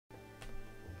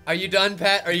Are you done,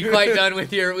 Pat? Are you quite done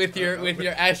with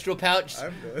your astral pouch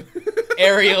I'm done.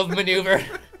 aerial maneuver?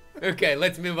 Okay,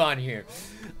 let's move on here.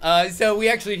 So we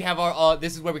actually have our,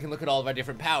 this is where we can look at all of our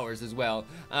different powers as well.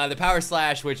 The power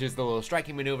slash, which is the little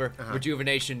striking maneuver,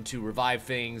 rejuvenation to revive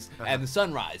things, and the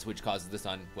sunrise, which causes the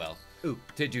sun, well,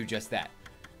 to do just that.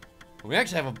 We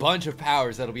actually have a bunch of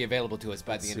powers that'll be available to us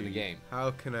by the end of the game.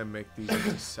 How can I make these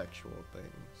into sexual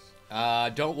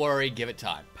things? Don't worry, give it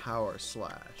time. Power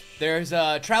slash. There's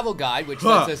a travel guide, which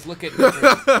lets us look at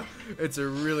different... It's a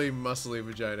really muscly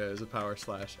vagina as a power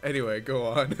slash. Anyway, go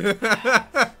on.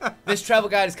 This travel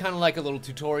guide is kind of like a little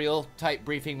tutorial type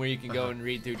briefing where you can go and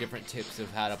read through different tips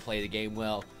of how to play the game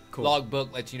well. Cool.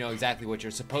 Logbook lets you know exactly what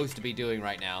you're supposed to be doing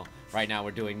right now. Right now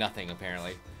we're doing nothing,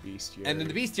 apparently. Bestiary. And then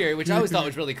the bestiary, which I always thought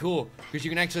was really cool, because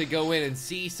you can actually go in and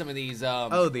see some of these...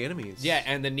 oh, the enemies. Yeah,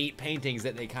 and the neat paintings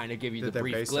that they kind of give you the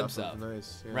brief glimpse of.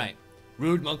 Nice, yeah. Right.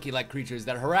 Rude monkey-like creatures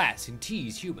that harass and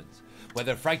tease humans.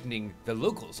 Whether frightening the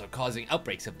locals or causing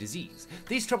outbreaks of disease,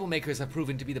 these troublemakers have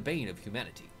proven to be the bane of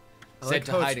humanity. Said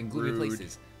to hide in gloomy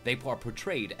places, they are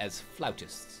portrayed as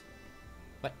flautists.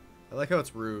 What? I like how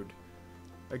it's rude.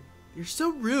 Like, you're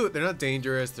so rude. They're not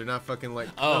dangerous. They're not fucking like,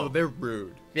 oh, they're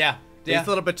rude. Yeah. These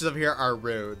little bitches over here are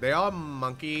rude. They all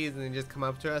monkeys and they just come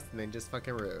up to us and they just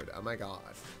fucking rude. Oh my god.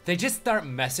 They just start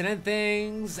messing in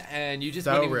things and you just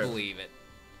wouldn't even believe it.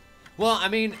 Well, I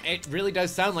mean, it really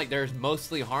does sound like they're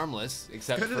mostly harmless,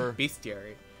 except for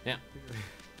bestiary. Yeah.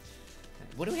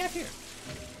 What do we have here?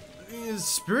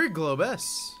 Spirit globe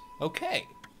S. Okay.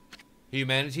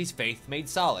 Humanity's faith made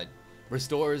solid.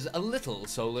 Restores a little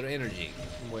solar energy.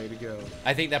 Way to go.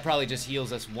 I think that probably just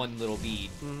heals us one little bead,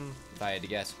 if I had to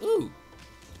guess. Ooh.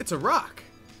 It's a rock.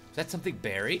 Is that something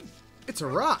buried? It's a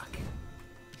rock.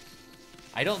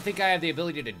 I don't think I have the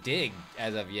ability to dig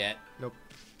as of yet. Nope.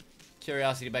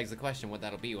 Curiosity begs the question what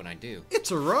that'll be when I do.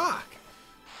 It's a rock.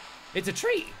 It's a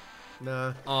tree.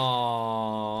 Nah.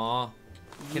 Aww.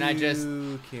 Can I just...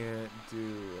 You can't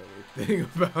do anything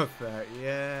about that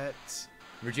yet.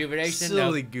 Rejuvenation?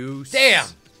 Silly no. goose. Damn!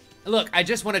 Look, I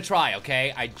just want to try,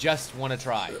 okay? I just want to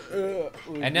try.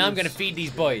 And now I'm going to feed these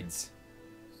birds.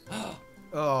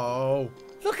 Oh.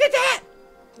 Look at that!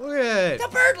 Look at it. The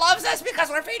bird loves us because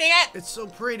we're feeding it! It's so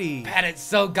pretty. Pat, it's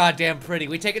so goddamn pretty.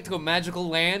 We take it to a magical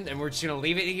land and we're just going to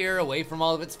leave it here away from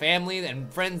all of its family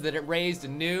and friends that it raised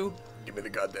and knew. Give me the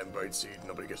goddamn bird seed.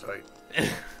 Nobody gets hype.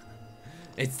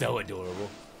 It's so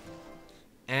adorable.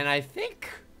 And I think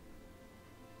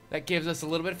that gives us a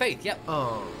little bit of faith. Yep.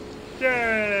 Oh.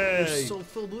 Yay! You're so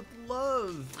filled with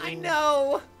love. I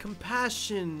know.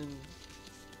 Compassion.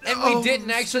 And we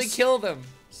didn't actually kill them.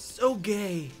 So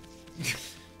gay.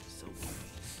 So gay.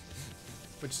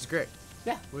 Which is great.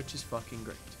 Yeah. Which is fucking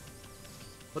great.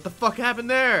 What the fuck happened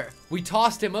there? We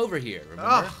tossed him over here,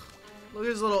 remember? Oh, look at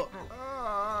his little...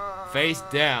 Face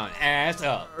down, ass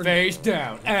up. Face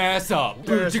down, ass up.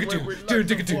 Face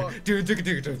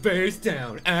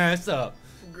down, ass up.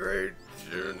 Great.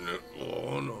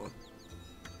 Oh no.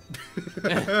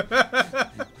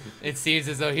 It seems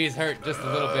as though he's hurt just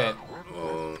a little bit.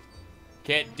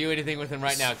 Can't do anything with him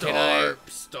right now.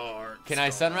 Can I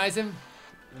sunrise him?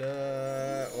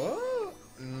 What?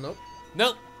 Nope.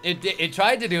 Nope. It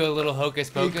tried to do a little hocus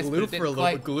pocus, but it didn't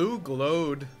quite. Glue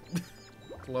glowed.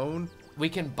 Clone. We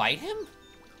can bite him?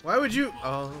 Why would you?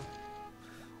 Oh.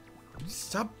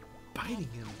 Stop biting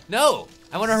him. No,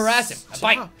 I want to harass him. A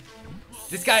bite.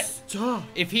 This guy. Stop.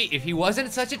 If he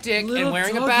wasn't such a dick Little and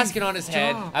wearing a doggy, basket on his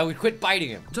head, stop. I would quit biting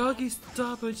him. Doggy,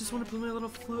 stop! I just want to put my little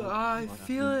flute. I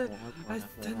feel it. I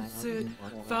sense it.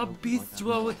 Foul beasts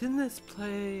dwell within this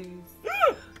place.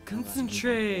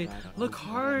 Concentrate. Look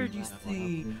hard. You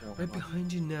see, right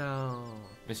behind you now.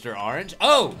 Mr. Orange?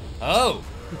 Oh! Oh!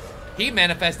 He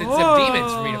manifested some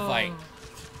demons for me to fight.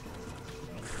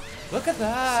 Look at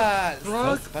that!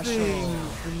 So special.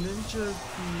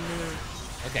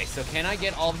 Okay, so can I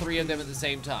get all three of them at the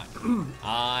same time?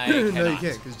 I cannot. No, you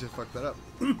can't, because you just fucked that up.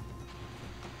 It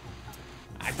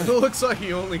looks like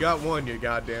you only got one, you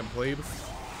goddamn plebe.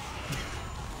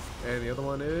 And the other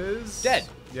one is... dead.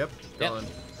 Yep, gone.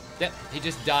 Yep, he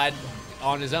just died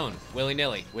on his own,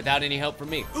 willy-nilly, without any help from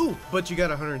me. Ooh, but you got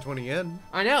 120 yen.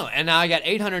 I know, and now I got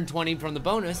 820 from the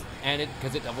bonus, and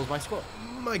because it doubles my score.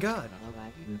 Oh my god.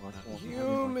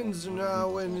 Humans are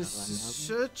now in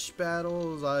such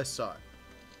battles I saw.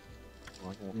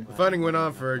 The fighting went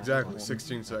on for exactly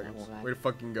 16 seconds. Way to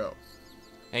fucking go.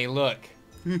 Hey, look.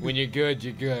 When you're good,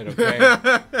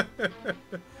 okay?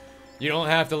 You don't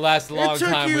have to last a long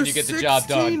time when you get the job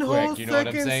done quick, you know what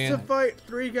I'm saying? To fight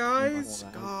 3 guys?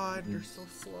 God, you're so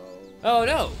slow. Oh,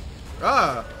 no.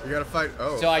 Ah, you gotta fight.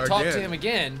 Oh, so I talked to him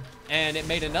again, and it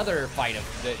made another fight of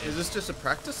the. Is this just a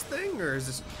practice thing, or is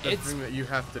this a thing that you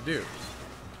have to do?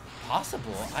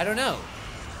 Possible. I don't know.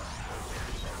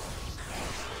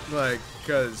 Like,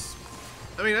 cause,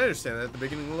 I mean, I understand that at the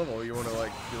beginning of the level, you want to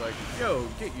like be like, yo,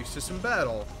 get used to some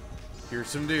battle. Here's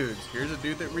some dudes. Here's a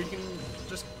dude that we can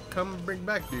just come bring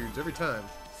back dudes every time.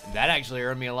 That actually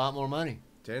earned me a lot more money.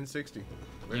 1060.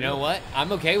 You know what?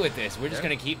 I'm okay with this. We're just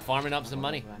gonna keep farming up some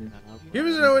money.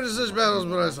 Humans know when to such battles,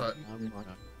 but I saw it.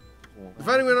 The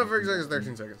fighting went on for exactly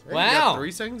 13 seconds. Hey, Wow. You got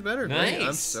 3 seconds better. Nice. Man,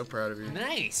 I'm so proud of you.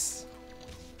 Nice.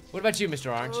 What about you,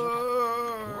 Mr. Orange?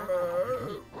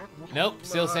 Nope,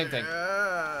 still same thing.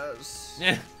 Yes.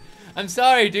 I'm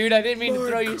sorry, dude. I didn't mean to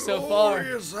throw you so far.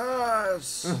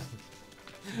 Ass.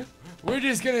 We're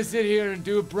just gonna sit here and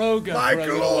do a broga My for a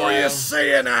little glorious while.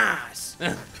 Saiyan ass.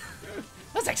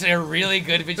 That's actually a really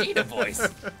good Vegeta voice.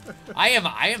 I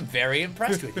am very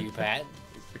impressed with you, Pat.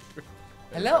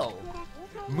 Hello,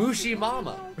 Mushi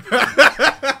Mama.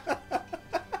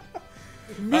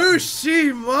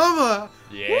 Mushi Mama.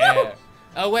 Yeah.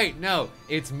 Oh wait, no,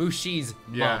 it's Mushi's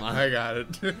mama. Yeah, I got it.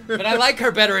 But I like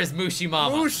her better as Mushi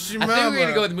Mama. Mushi I think we're gonna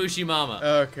Mama. go with Mushi Mama.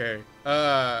 Okay.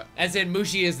 As in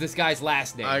Mushi is this guy's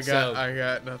last name. I so.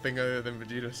 got nothing other than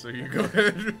Vegeta, so you go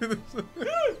ahead.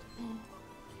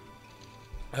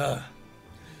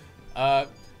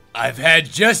 I've had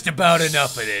just about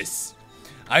enough of this.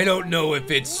 I don't know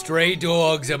if it's stray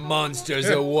dogs or monsters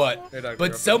or what, Hey, Dr.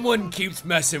 but Ruffin. someone keeps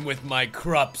messing with my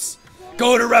crops.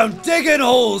 Going around digging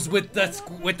holes with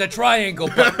the triangle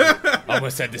button.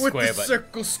 Almost said the With square the button.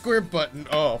 circle square button.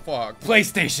 Oh, fuck.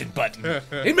 PlayStation button.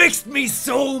 It makes me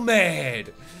so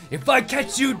mad. If I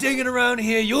catch you digging around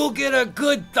here, you'll get a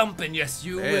good thumping. Yes,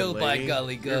 you Man, will, by lady,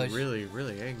 golly you're gosh. really,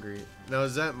 really angry. Now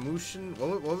is that Mushin?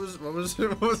 What was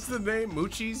the name?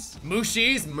 Mushi's?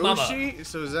 Mushi's mama. Mushi?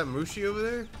 So is that Mushi over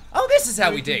there? Oh, this is how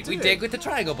How we did you dig. We dig? dig with the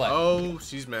triangle button. Oh,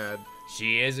 she's mad.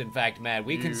 She is, in fact, mad.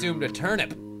 We consumed a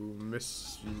turnip.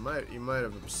 You might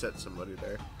have upset somebody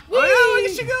there. Whee! Oh yeah, look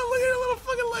at she go! Look at her little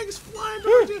fucking legs flying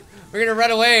towards you. We're gonna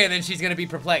run away, and then she's gonna be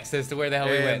perplexed as to where the hell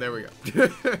we went. And there we go.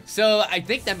 So I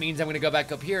think that means I'm gonna go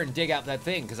back up here and dig out that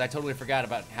thing, because I totally forgot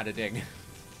about how to dig.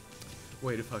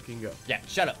 Way to fucking go. Yeah,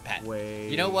 shut up, Pat. Way.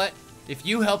 You know what? If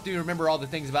you helped me remember all the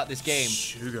things about this game,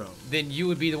 You go. then you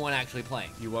would be the one actually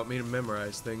playing. You want me to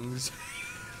memorize things?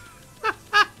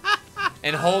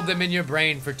 And hold them in your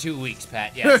brain for 2 weeks,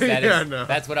 Pat. Yes, that Yeah, is. no.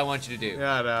 That's what I want you to do.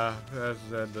 Yeah, no,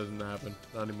 that doesn't happen.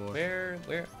 Not anymore. Where?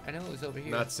 I know it was over here.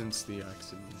 Not since the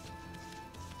accident.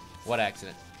 What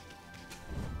accident?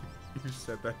 You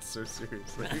said that so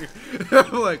seriously.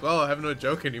 I'm like, well, I have no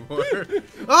joke anymore.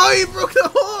 Oh, you broke the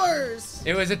horse!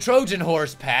 It was a Trojan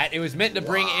horse, Pat. It was meant to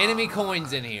bring enemy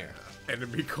coins in here.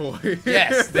 Enemy coin.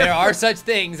 Yes, there are such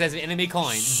things as enemy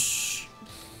coins. Shh.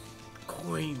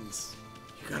 Coins.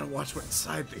 You gotta watch what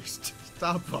side they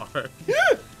stop on.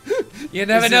 You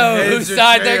never Is it know heads whose or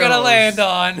side they're gonna tails? land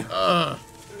on.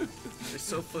 They're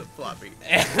so flip-floppy.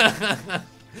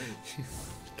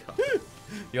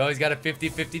 You always got a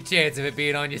 50-50 chance of it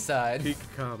being on your side. Peak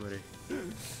comedy.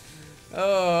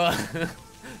 Oh,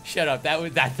 shut up. I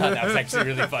thought that was actually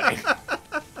really funny.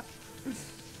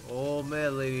 Old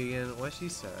mad lady again. Why's she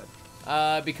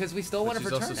sad? Because we stole one of She's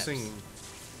her also turnips. singing.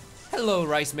 Hello,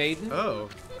 Rice Maiden. Oh.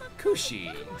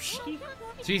 Kushi.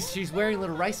 She's wearing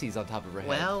little riceys on top of her head.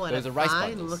 Well, what Those a are rice fine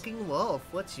bundles. looking wolf.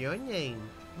 What's your name?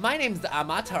 My name's the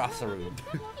Amaterasu.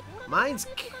 Mine's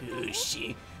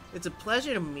Kushi. It's a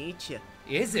pleasure to meet you.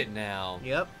 Is it now?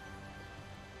 Yep.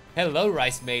 Hello,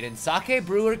 Rice Maiden. Sake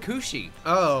brewer Kushi.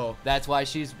 Oh. That's why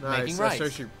she's making Nice. rice.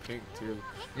 That's actually pink too.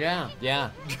 Yeah,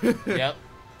 yeah. Yep.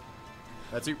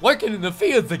 That's it. Working in the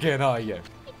fields again, are you?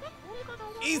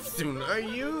 Ethan, are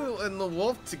you and the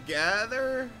wolf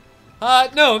together?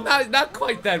 No, not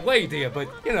quite that way, dear, but,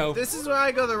 you know. This is where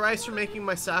I go the rice for making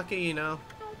my sake, you know.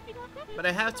 But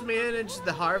I have to manage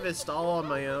the harvest all on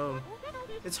my own.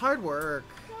 It's hard work.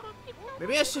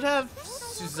 Maybe I should have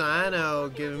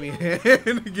Susano give me a hand.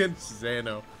 And against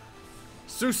Zano.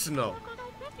 Susanoo.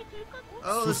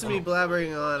 Oh, listen to me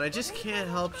blabbering on. I just can't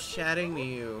help chatting to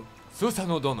you.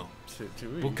 Susano Dono.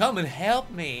 To Well, come and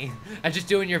help me. I'm just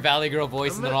doing your Valley Girl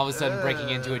voice and then all of a sudden breaking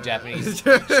into a Japanese,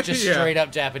 just Yeah. straight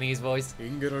up Japanese voice.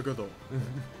 Ingeragado.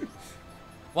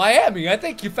 Why, Amy, I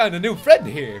think you found a new friend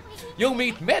here. You'll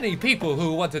meet many people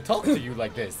who want to talk to you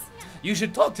like this. You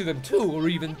should talk to them 2 or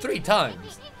even 3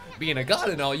 times. Being a god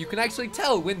and all, you can actually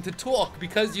tell when to talk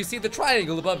because you see the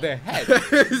triangle above their head.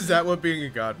 Is that what being a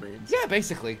god means? Yeah,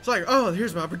 basically. It's like, oh,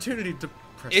 here's my opportunity to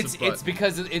press the button. It's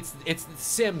because it's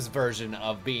Sims version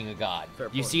of being a god. Fair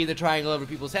You point. see the triangle over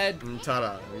people's head.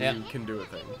 Ta-da, Yep. you can do a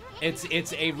thing.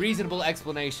 It's a reasonable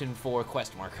explanation for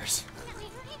quest markers.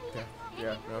 Yeah.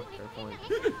 Yeah, no, fair point.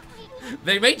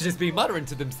 They may just be muttering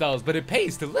to themselves, but it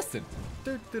pays to listen.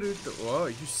 Whoa,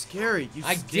 you scary. You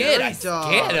I scary did, I dog.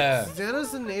 scared her.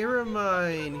 Susanna's a neighbor of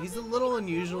mine. He's a little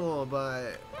unusual,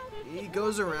 but he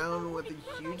goes around with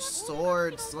a huge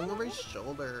sword slung over his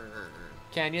shoulder.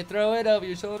 Can you throw it over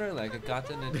your shoulder like a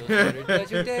continental shoulder?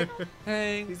 Does your dick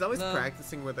hang He's always low?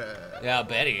 practicing with it. Yeah, I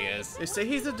bet he is. They say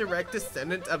he's a direct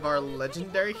descendant of our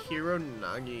legendary hero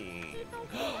Nagi.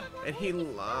 And he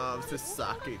loves the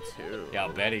sake too. Yeah, I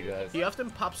bet he does. He often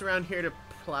pops around here to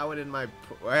plow it in my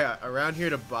around here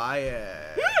to buy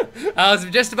it. I was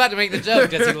just about to make the joke.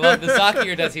 Does he love the sake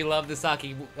or does he love the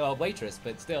sake waitress?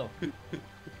 But still.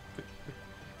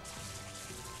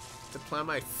 To plow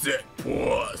my sick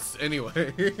puss.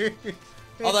 Anyway. Hey,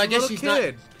 Although I it's a guess little she's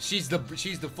kid. not.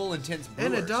 She's the full intense brewer.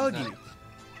 And a She's doggy. not-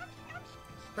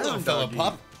 Brown Hello, fellow doggy.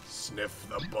 pup. Sniff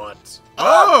the butt.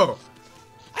 Oh!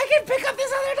 I can pick up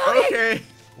this other doggy. Okay.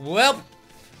 Well,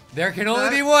 there can only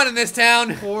That- be one in this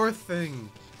town. Poor thing.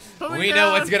 Put me We down.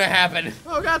 know what's gonna happen.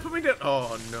 Oh god, put me down.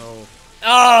 Oh no. Did you just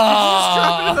Oh!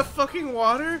 drop into the fucking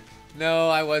water? No,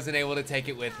 I wasn't able to take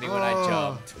it with me when I Oh.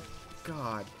 jumped.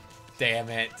 God. Damn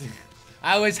it.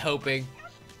 I was hoping.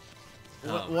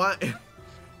 What?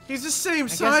 He's the same I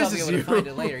guess size I'll be as able you. to find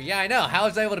it later. Yeah, I know. How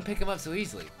was I able to pick him up so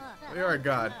easily? You're a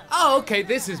god. Oh, okay.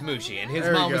 This is Mushi, and his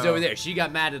There we mom was go. over there. She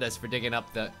got mad at us for digging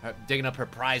up her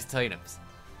prized turnips.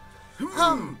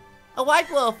 A white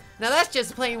wolf. Now that's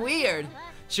just plain weird.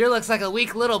 Sure looks like a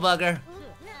weak little bugger.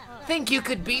 Think you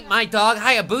could beat my dog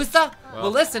Hayabusa?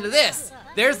 Well, listen to this.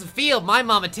 There's the field my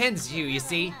mom attends to, you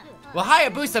see. Well,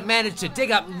 Hayabusa managed to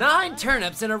dig up 9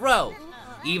 turnips in a row,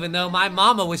 even though my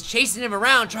mama was chasing him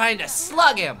around trying to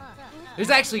slug him. There's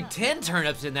actually 10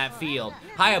 turnips in that field.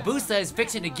 Hayabusa is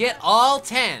fixing to get all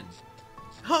 10.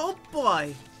 Oh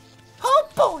boy. Oh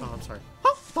boy! Oh, I'm sorry.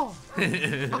 Oh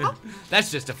boy. That's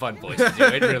just a fun voice to do,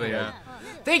 it really is.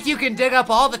 Think you can dig up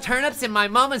all the turnips in my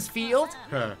mama's field?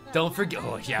 Huh. Don't forget,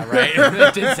 oh yeah, right,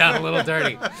 that did sound a little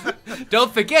dirty.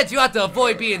 Don't forget, you have to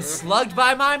avoid being slugged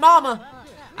by my mama.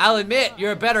 I'll admit,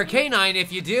 you're a better canine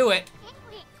if you do it.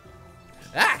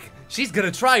 Ah, she's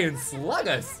gonna try and slug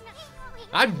us.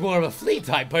 I'm more of a flea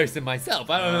type person myself.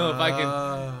 I don't know if I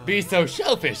can be so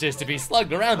shellfish as to be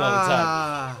slugged around all the time.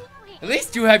 Ah. At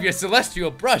least you have your celestial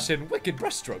brush and wicked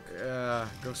brushstroke. Yeah,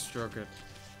 go stroke it.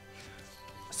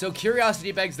 So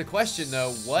curiosity begs the question,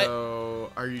 though. What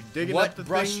So, are you digging up the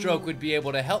brushstroke thing? would be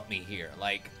able to help me here?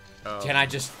 Like, Oh. can I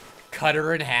just cut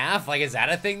her in half? Like, is that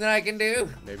a thing that I can do?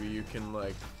 Maybe you can,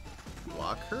 like,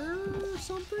 block her or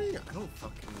something? I don't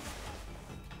fucking...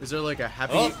 Is there, like, a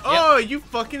happy... Oh, yep. Oh, you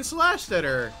fucking slashed at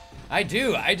her! I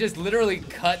do. I just literally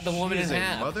cut the woman She in is a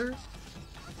half. mother?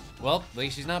 Well, at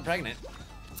least she's not pregnant.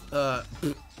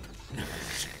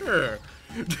 Sure.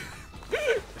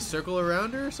 Circle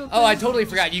around her or something? Oh, I totally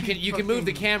forgot. You can move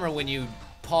the camera when you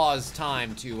pause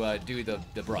time to do the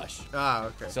brush. Ah,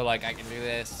 okay. So like I can do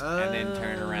this and then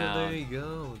turn There around you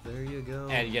go. There you go.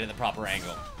 and get in the proper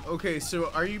angle. Okay, so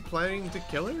are you planning to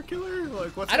kill her?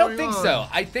 Like, what's I don't going think on? so.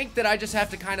 I think that I just have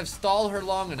to kind of stall her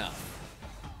long enough.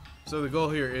 So the goal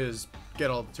here is get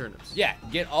all the turnips. Yeah,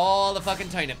 get all the fucking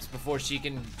turnips before she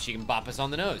can bop us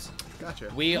on the nose. Gotcha.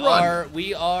 We Run. are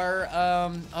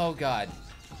oh god.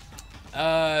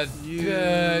 You-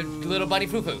 Good little bunny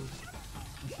foo-foo.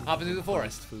 Hopping through the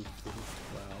forest. Wow.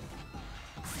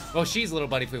 Well, she's little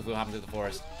buddy foo-foo hopping through the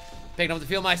forest. Picking up the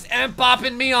field mice and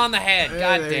bopping me on the head.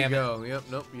 God there damn you it. go. Yep,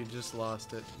 nope, you just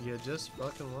lost it. You just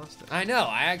fucking lost it. I know,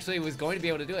 I actually was going to be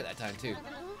able to do it that time too.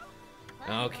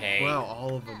 Okay. Wow,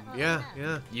 all of them. Yeah,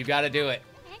 yeah. You gotta do it.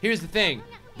 Here's the thing.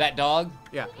 That dog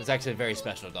Yeah. was actually a very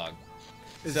special dog.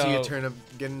 Is So- he a turnip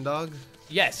getting dog?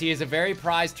 Yes, he is a very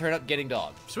prized turnip getting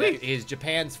dog. Sweet. He is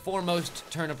Japan's foremost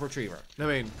turnip retriever. I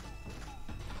mean,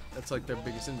 that's like their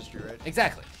biggest industry, right?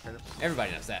 Exactly. Turnips.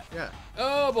 Everybody knows that. Yeah.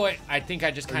 Oh boy, I think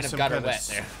I just Are kind you of some got her kinda wet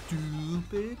there.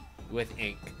 Stupid. With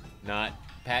ink. Not.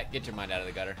 Pat, get your mind out of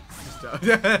the gutter.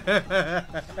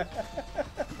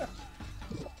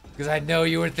 Because I know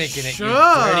you were thinking it, Shut you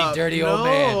up. dirty, dirty old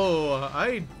man. No,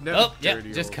 I never. Oh, yep,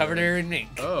 dirty just old covered man. her in ink.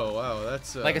 Oh wow,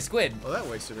 that's Like a squid. Well, that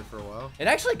wasted her for a while. It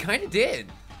actually kind of did.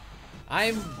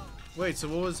 Wait, so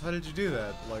what was? How did you do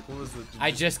that? Like, what was the? did you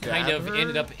I just kind dab of her?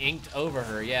 ended up inked over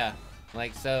her, yeah.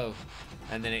 Like so.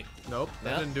 And then Nope,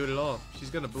 that No? didn't do it at all. She's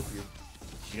gonna boop you.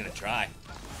 she's gonna try.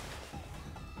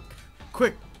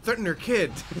 Quick, threaten her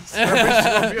kid. So she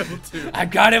won't be able to. I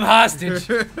got him hostage.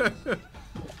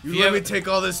 You Yeah, let me but- take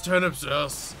all this turnips, or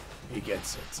else he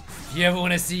gets it. If you ever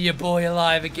want to see your boy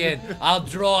alive again, I'll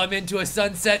draw him into a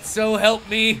sunset, so help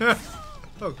me.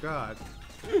 Oh God.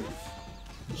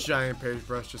 giant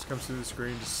paintbrush just comes through the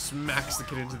screen, just smacks the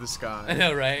kid into the I sky.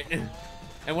 know, right?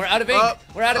 And we're out of ink. Up,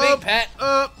 we're out of ink, Pat.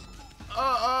 Up.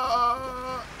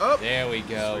 There we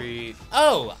go. Sweet.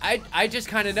 Oh, I just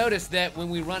kind of noticed that when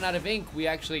we run out of ink, we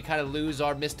actually kind of lose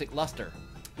our mystic luster.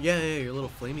 Yeah, your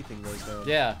little flamey thing goes down.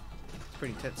 Yeah. It's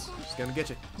pretty intense. She's gonna get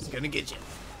you. She's gonna get you.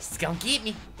 She's gonna get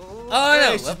me. Oh,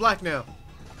 no. hey, she's black now.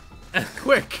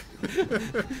 Quick.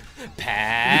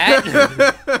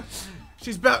 Pat.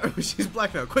 She's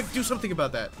black now. Quick, do something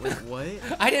about that. Wait, what?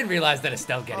 I didn't realize that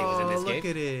Estelle Getty was in this look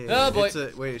game. at it. Oh, boy.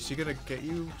 Wait, is she gonna get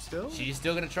you still? She's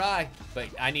still gonna try, but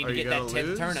I need to get that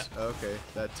 10th turnip. Okay,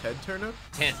 that 10th turnip?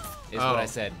 10th is what I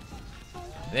said.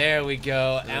 There we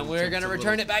go, and we're gonna a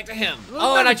return little- it back to him. little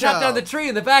Oh, and I better chopped down job. the tree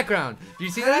in the background. Do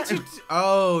you see that?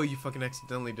 Oh, you fucking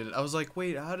accidentally did it. I was like,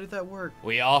 wait, how did that work?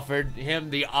 We offered him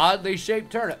the oddly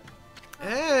shaped turnip.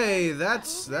 Hey,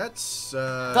 that's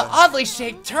The oddly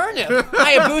shaped turnip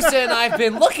Hayabusa and I've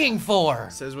been looking for.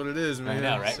 says what it is, man. I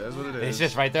know, right? Says what it is. It's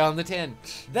just right there on the tin.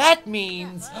 That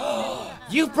means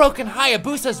you've broken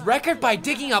Hayabusa's record by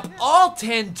digging up all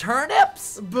 10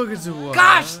 turnips? Boogazoo.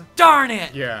 Gosh darn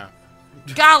it! Yeah.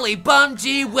 Golly bum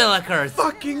gee willikers.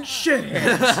 Fucking shit.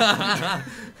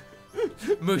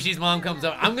 Mushi's mom comes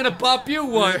up. I'm gonna pop you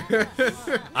one.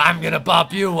 I'm gonna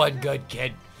pop you one, good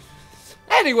kid.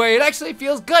 Anyway, it actually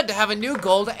feels good to have a new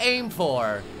goal to aim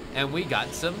for. And we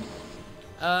got some,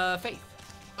 faith.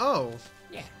 Oh.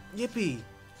 Yeah. Yippee.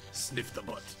 Sniff the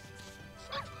butt.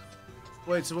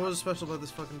 Wait, so what was special about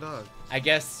this fucking dog? I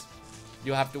guess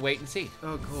you'll have to wait and see.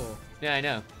 Oh, cool. Yeah, I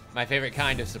know. My favorite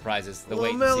kind of surprises, the Oh,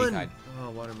 wait and see melon. kind. Oh,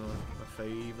 watermelon. My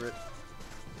favorite.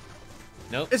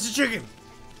 Nope. It's a chicken.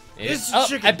 It It's is- a oh,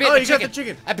 chicken. I bit Oh, the you chicken. got the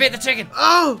chicken. I bit the chicken.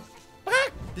 Oh!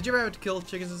 Did you ever have to kill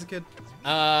chickens as a kid?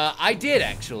 I did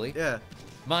actually. Yeah.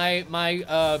 My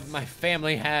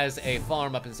family has a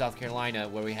farm up in South Carolina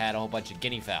where we had a whole bunch of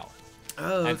guinea fowl.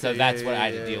 Oh, And so okay, that's yeah, what I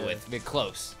had yeah, to deal yeah. with. Bit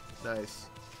close. Nice.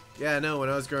 Yeah, no, when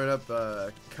I was growing up,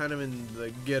 kind of in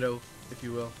the ghetto, if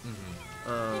you will.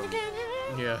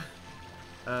 Yeah.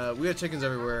 We had chickens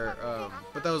everywhere,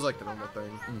 but that was like the normal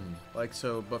thing. Like,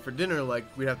 so, but for dinner, like,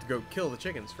 we'd have to go kill the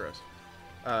chickens for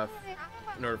us.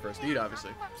 In order for us to eat,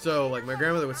 obviously. So, like, my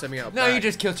grandmother would send me out No, back. you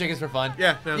just kill chickens for fun.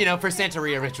 Yeah, no. You know, for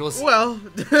Santeria rituals. Well...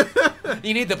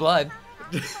 You need the blood.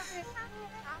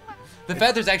 The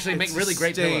feathers actually make It really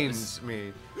great pillows. sustains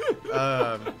me.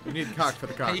 You need cock for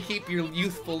the cock. How you keep your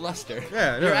youthful luster.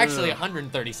 Yeah, no, You're no, actually no.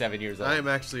 137 years old. I am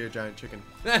actually a giant chicken.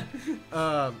 That's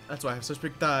why I have such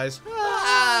big thighs.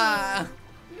 Ah!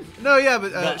 No, yeah,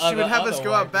 but The she would have other us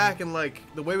go way. out back, and like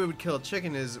the way we would kill a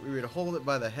chicken is we would hold it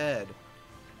by the head,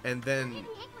 and then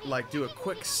like do a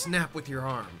quick snap with your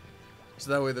arm, so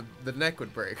that way the neck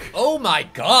would break. Oh my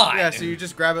god! Yeah, so you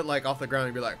just grab it like off the ground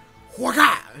and be like,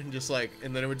 "Whaka!" and just like,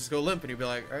 and then it would just go limp, and you'd be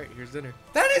like, "All right, here's dinner."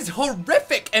 That is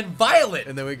horrific and violent!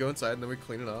 And then we go inside, and then we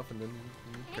clean it off, and then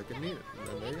we cook it and eat it, and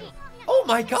then there you go. Oh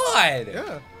my god!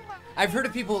 Yeah. I've heard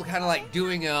of people kind of like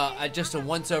doing just a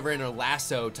once over in a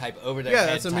lasso type over their Yeah, head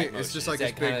that's what I type mean. It's just motion. like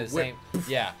Is this that kinda big the whip.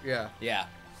 same? Yeah. Yeah. Yeah.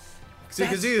 See,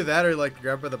 because That's- either that or like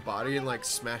grab by the body and like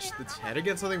smash its head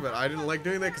against something, but I didn't like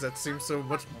doing that because that seemed so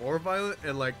much more violent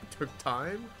and like took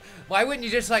time. Why wouldn't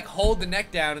you just like hold the neck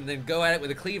down and then go at it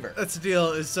with a cleaver? That's the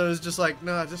deal. So it's just like,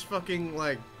 nah, just fucking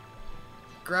like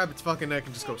grab its fucking neck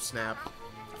and just go snap.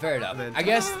 Fair enough. And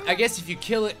then- I guess if you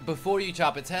kill it before you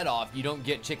chop its head off, you don't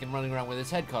get chicken running around with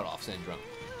its head cut off syndrome.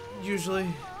 Usually,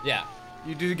 Yeah.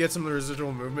 you do get some of the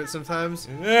residual movement sometimes.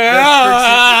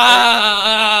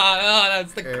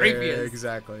 That's the creepiest.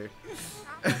 Exactly.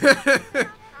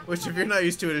 Which, if you're not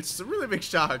used to it, it's a really big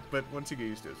shock. But once you get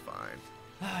used to it, it's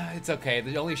fine. It's okay.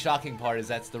 The only shocking part is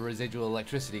that's the residual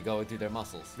electricity going through their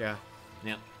muscles. Yeah.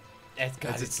 Yeah. It's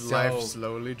God, As it's its so... life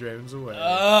slowly drains away.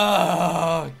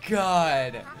 Oh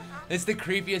god. It's the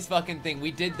creepiest fucking thing.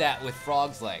 We did that with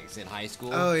frogs' legs in high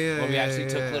school. Oh yeah. Where we yeah, actually yeah,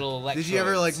 took yeah. little electrodes. Did you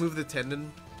ever like move the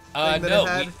tendon? No, thing that it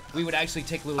had? we would actually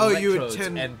take little Oh, you would electrodes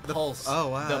tend and the- pulse oh,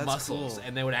 wow, the that's muscles, cool.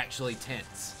 and they would actually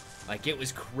tense. Like, it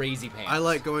was crazy pain. I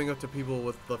like going up to people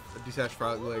with the detached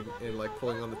frog leg and like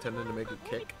pulling on the tendon to make it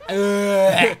kick.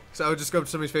 So I would just go up to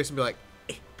somebody's face and be like,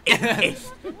 it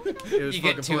was You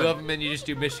get fucking two fun. of them and you just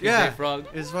do Michigan Yeah, J Frog.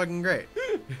 it's fucking great.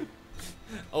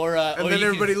 Or, And or then you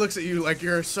everybody can- looks at you like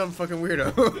you're some fucking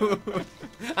weirdo.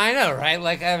 I know, right?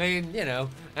 Like, I mean, you know,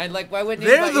 I'd like, why wouldn't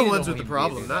They're anybody- the you ones don't with the need me to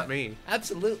problem, do not that. me.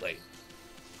 Absolutely.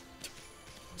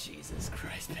 Jesus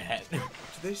Christ, Pat. Do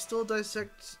they still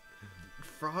dissect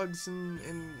frogs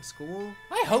in school?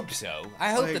 I hope so. I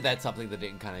hope Like- that that's something that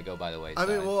didn't kind of go by the I wayside.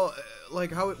 mean, well,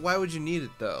 like how? Why would you need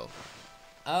it though?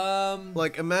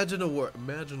 Like imagine a world.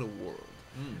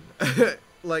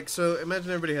 like, so imagine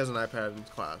everybody has an iPad in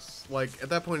class. Like, at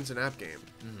that point, it's an app game.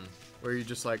 Where you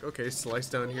just like, okay, slice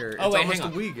down here. Oh, It's wait, almost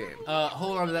hang a on. Wii game.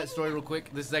 Hold on to that story real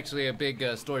quick. This is actually a big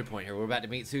story point here. We're about to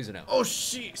meet Susanoo. Oh,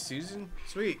 shit. Susan?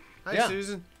 Sweet. Hi, Yeah.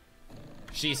 Susan.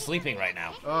 She's sleeping right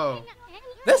now. Oh,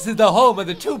 This is the home of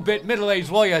the 2-bit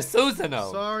middle-aged warrior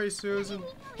Susanoo. sorry, Susan.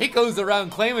 He goes around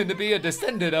claiming to be a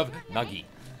descendant of Nagi.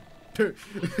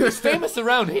 He's famous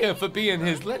around here for being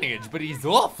his lineage, but he's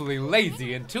awfully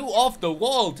lazy and too off the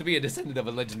wall to be a descendant of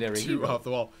a legendary Too hero. off the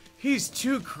wall. He's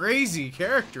two crazy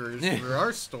characters for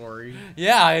our story.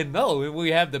 Yeah, I know.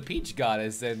 We have the Peach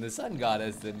Goddess and the Sun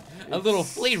Goddess and a little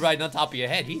flea riding on top of your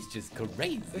head. He's just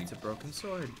crazy. It's a broken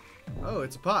sword. Oh,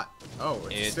 it's a pot. Oh,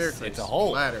 it's a staircase. It's a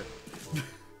hole. Ladder.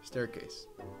 Staircase.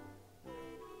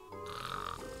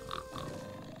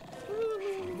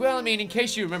 Well, I mean, in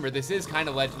case you remember, this is kind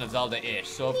of Legend of Zelda-ish,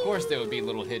 so of course there would be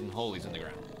little hidden holies in the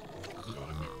ground.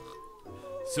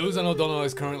 Susanoo Dono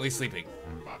is currently sleeping.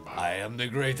 I am the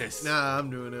greatest. Nah,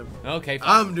 I'm doing it. Okay, fine.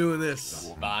 I'm doing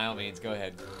this. By all means, go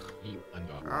ahead.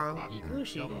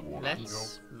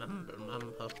 Let's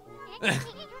mumbo.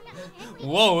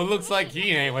 Whoa, it looks like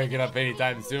he ain't waking up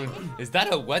anytime soon. Is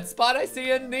that a wet spot I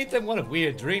see underneath him? What a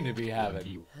weird dream to be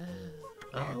having.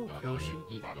 Oh, Yoshi,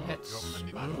 let's.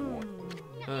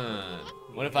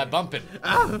 What if I bump it?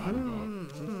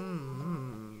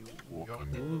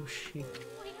 Yoshi.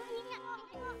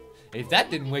 If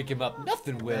that didn't wake him up,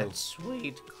 nothing will. That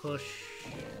sweet kush.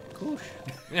 Kush.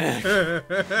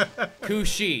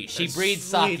 Kushi, she breeds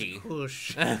Sweet sake.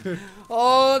 kush.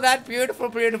 Oh, that beautiful,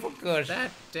 beautiful kush.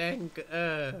 That dang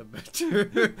herb.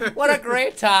 What a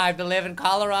great time to live in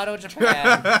Colorado,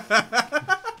 Japan.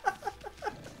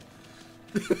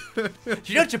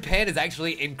 You know, Japan is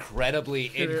actually incredibly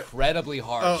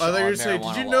harsh Oh, I thought you were on saying,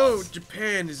 marijuana did you know laws.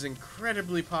 Japan is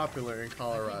incredibly popular in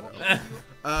Colorado?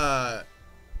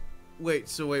 Wait,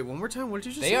 one more time. What did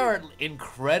you just say? They are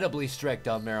incredibly strict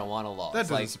on marijuana laws. That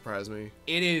doesn't Like, surprise me.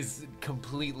 it is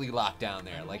completely locked down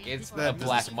there. Like, it's That a doesn't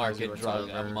black surprise me market drug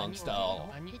whatsoever. amongst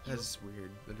all. That's weird.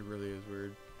 That really is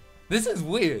weird. This is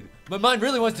weird. My mind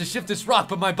really wants to shift this rock,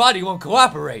 but my body won't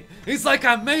cooperate. It's like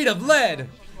I'm made of lead.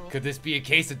 Could this be a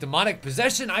case of demonic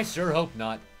possession? I sure hope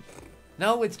not.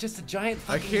 No, it's just a giant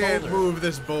I fucking can't boulder. move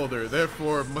this boulder,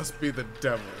 therefore it must be the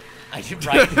devil.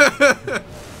 Right.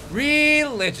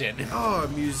 Religion. Oh, a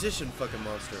musician fucking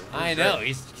monster. I know.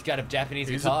 He's got a Japanese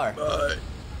guitar.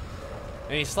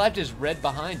 And he slapped his red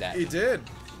behind at He it. did.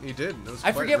 He did. It was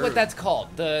I quite forget what rude. that's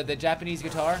called. The Japanese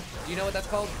guitar. Do you know what that's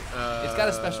called? It's got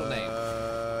a special name.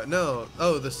 No.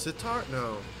 Oh, the sitar?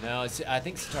 No. No, I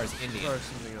think sitar's Indian. Or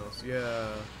something else. Yeah.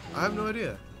 I have no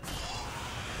idea.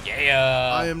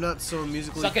 Yeah. I am not so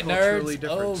musically Suck it, culturally nerds.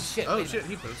 different. Oh, shit, Oh wait. shit,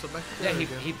 he put himself back Yeah, together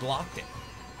again. he blocked it.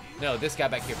 No, this guy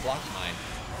back here blocked mine.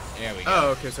 There we go. Oh,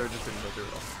 okay, so it just didn't go through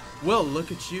at all. Well,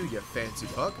 look at you, you fancy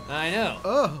fuck. I know.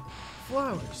 Oh,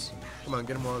 flowers. Come on,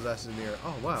 get him while his ass is in the air.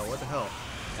 Oh, wow, what the hell?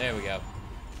 There we go.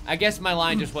 I guess my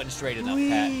line just wasn't straight enough,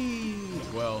 Pat.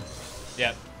 Well,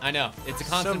 Yep, I know. It's a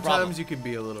constant sometimes problem. you can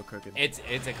be a little crooked. It's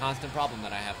a constant problem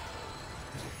that I have.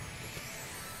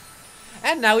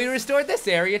 And now we restored this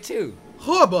area too.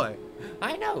 Oh boy!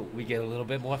 I know. We get a little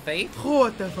bit more faith.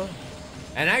 What the fuck?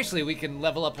 And actually, we can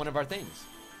level up one of our things.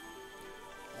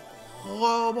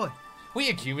 Oh boy! We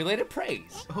accumulated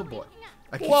praise. Oh boy!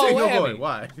 I keep Whoa, saying oh Abby. boy.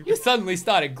 Why? You suddenly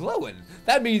started glowing.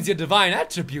 That means your divine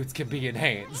attributes can be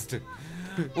enhanced.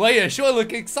 Well, you sure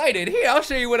look excited. Here, I'll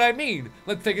show you what I mean.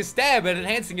 Let's take a stab at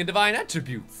enhancing your divine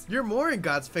attributes. You're more in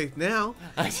God's faith now.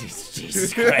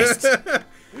 Jesus Christ.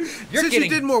 You're Since getting... you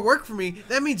did more work for me,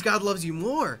 that means God loves you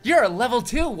more. You're a level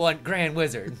 2 Grand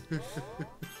Wizard.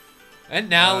 And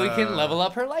now we can level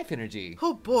up her life energy.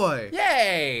 Oh boy!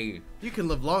 Yay! You can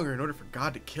live longer in order for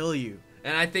God to kill you.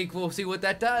 And I think we'll see what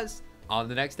that does on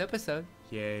the next episode.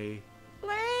 Yay!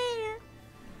 Later.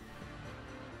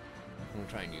 I'm gonna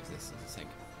try and use this as a sync.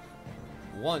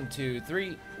 1, 2,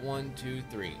 3. 1, 2,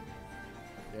 3.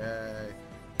 Yay!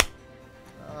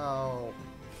 Oh.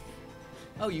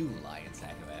 Oh, you lying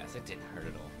sack of ass. It didn't hurt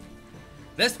at all.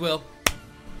 This will.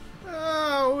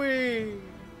 Oh, we.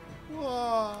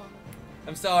 Wow.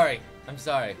 I'm sorry. I'm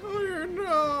sorry. No, you're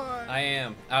not. I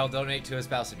am. I'll donate to a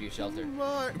spouse abuse shelter.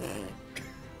 My.